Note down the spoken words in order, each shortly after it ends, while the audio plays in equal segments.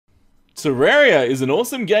Terraria is an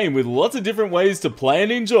awesome game with lots of different ways to play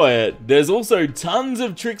and enjoy it. There's also tons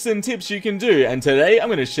of tricks and tips you can do, and today I'm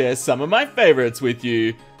going to share some of my favorites with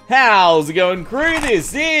you. How's it going, crew?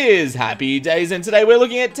 This is Happy Days, and today we're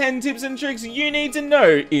looking at 10 tips and tricks you need to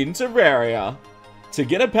know in Terraria. To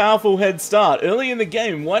get a powerful head start early in the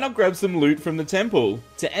game, why not grab some loot from the temple?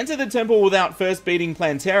 To enter the temple without first beating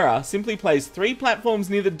Plantera, simply place 3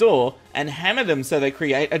 platforms near the door and hammer them so they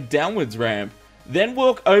create a downwards ramp. Then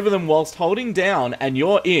walk over them whilst holding down and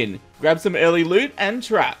you're in. Grab some early loot and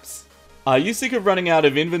traps. Are you sick of running out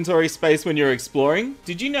of inventory space when you're exploring?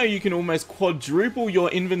 Did you know you can almost quadruple your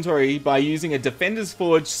inventory by using a Defender's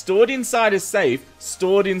Forge stored inside a safe,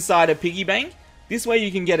 stored inside a piggy bank? This way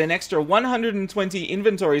you can get an extra 120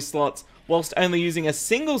 inventory slots whilst only using a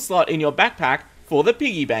single slot in your backpack for the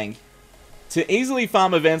piggy bank. To easily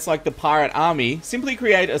farm events like the Pirate Army, simply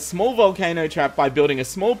create a small volcano trap by building a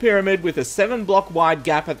small pyramid with a 7-block wide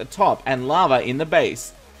gap at the top and lava in the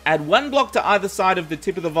base. Add 1 block to either side of the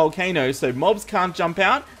tip of the volcano so mobs can't jump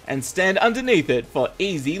out, and stand underneath it for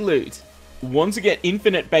easy loot. Want to get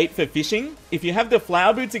infinite bait for fishing? If you have the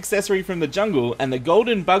flower boots accessory from the jungle and the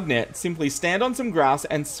golden bug net, simply stand on some grass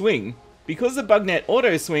and swing. Because the bug net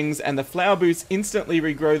auto swings and the flower boots instantly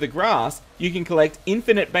regrow the grass, you can collect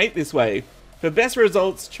infinite bait this way. For best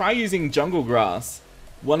results, try using jungle grass.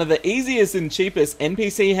 One of the easiest and cheapest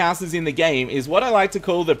NPC houses in the game is what I like to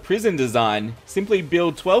call the prison design. Simply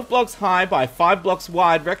build 12 blocks high by 5 blocks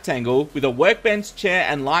wide rectangle with a workbench, chair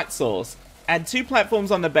and light source. Add 2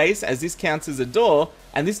 platforms on the base as this counts as a door,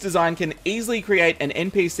 and this design can easily create an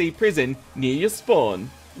NPC prison near your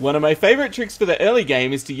spawn. One of my favourite tricks for the early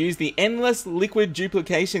game is to use the endless liquid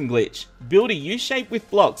duplication glitch. Build a U shape with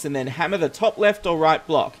blocks and then hammer the top left or right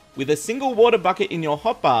block. With a single water bucket in your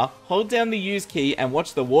hotbar, hold down the use key and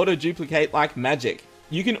watch the water duplicate like magic.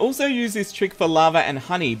 You can also use this trick for lava and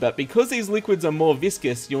honey, but because these liquids are more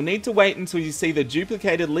viscous, you'll need to wait until you see the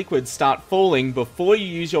duplicated liquids start falling before you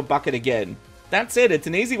use your bucket again. That said, it's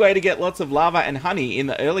an easy way to get lots of lava and honey in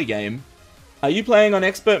the early game. Are you playing on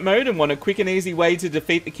expert mode and want a quick and easy way to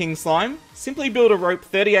defeat the King Slime? Simply build a rope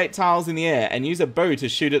 38 tiles in the air and use a bow to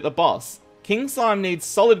shoot at the boss. King Slime needs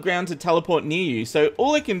solid ground to teleport near you, so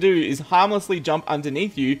all it can do is harmlessly jump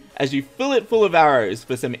underneath you as you fill it full of arrows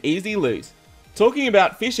for some easy loot. Talking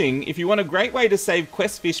about fishing, if you want a great way to save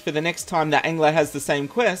quest fish for the next time the angler has the same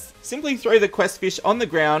quest, simply throw the quest fish on the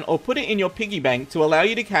ground or put it in your piggy bank to allow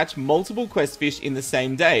you to catch multiple quest fish in the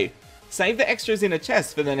same day. Save the extras in a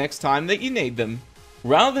chest for the next time that you need them.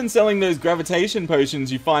 Rather than selling those gravitation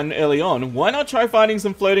potions you find early on, why not try finding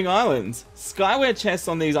some floating islands? Skyware chests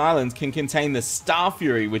on these islands can contain the Star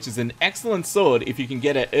Fury, which is an excellent sword if you can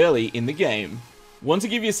get it early in the game. Want to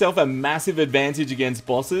give yourself a massive advantage against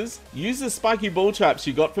bosses? Use the spiky ball traps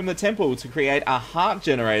you got from the temple to create a heart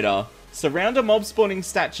generator. Surround a mob spawning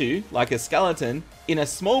statue, like a skeleton, in a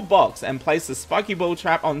small box and place the spiky ball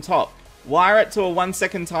trap on top. Wire it to a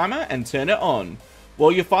 1-second timer and turn it on.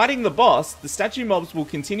 While you're fighting the boss, the statue mobs will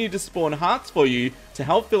continue to spawn hearts for you to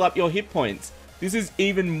help fill up your hit points. This is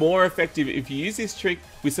even more effective if you use this trick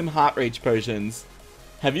with some heart reach potions.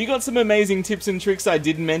 Have you got some amazing tips and tricks I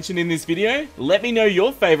didn't mention in this video? Let me know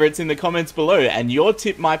your favorites in the comments below and your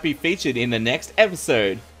tip might be featured in the next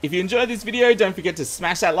episode. If you enjoyed this video, don't forget to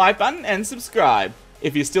smash that like button and subscribe.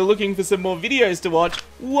 If you're still looking for some more videos to watch,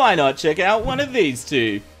 why not check out one of these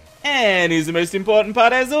two? And here's the most important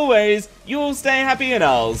part as always, you'll stay happy and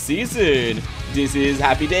I'll see you soon. This is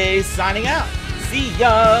Happy Days signing out. See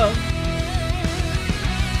ya!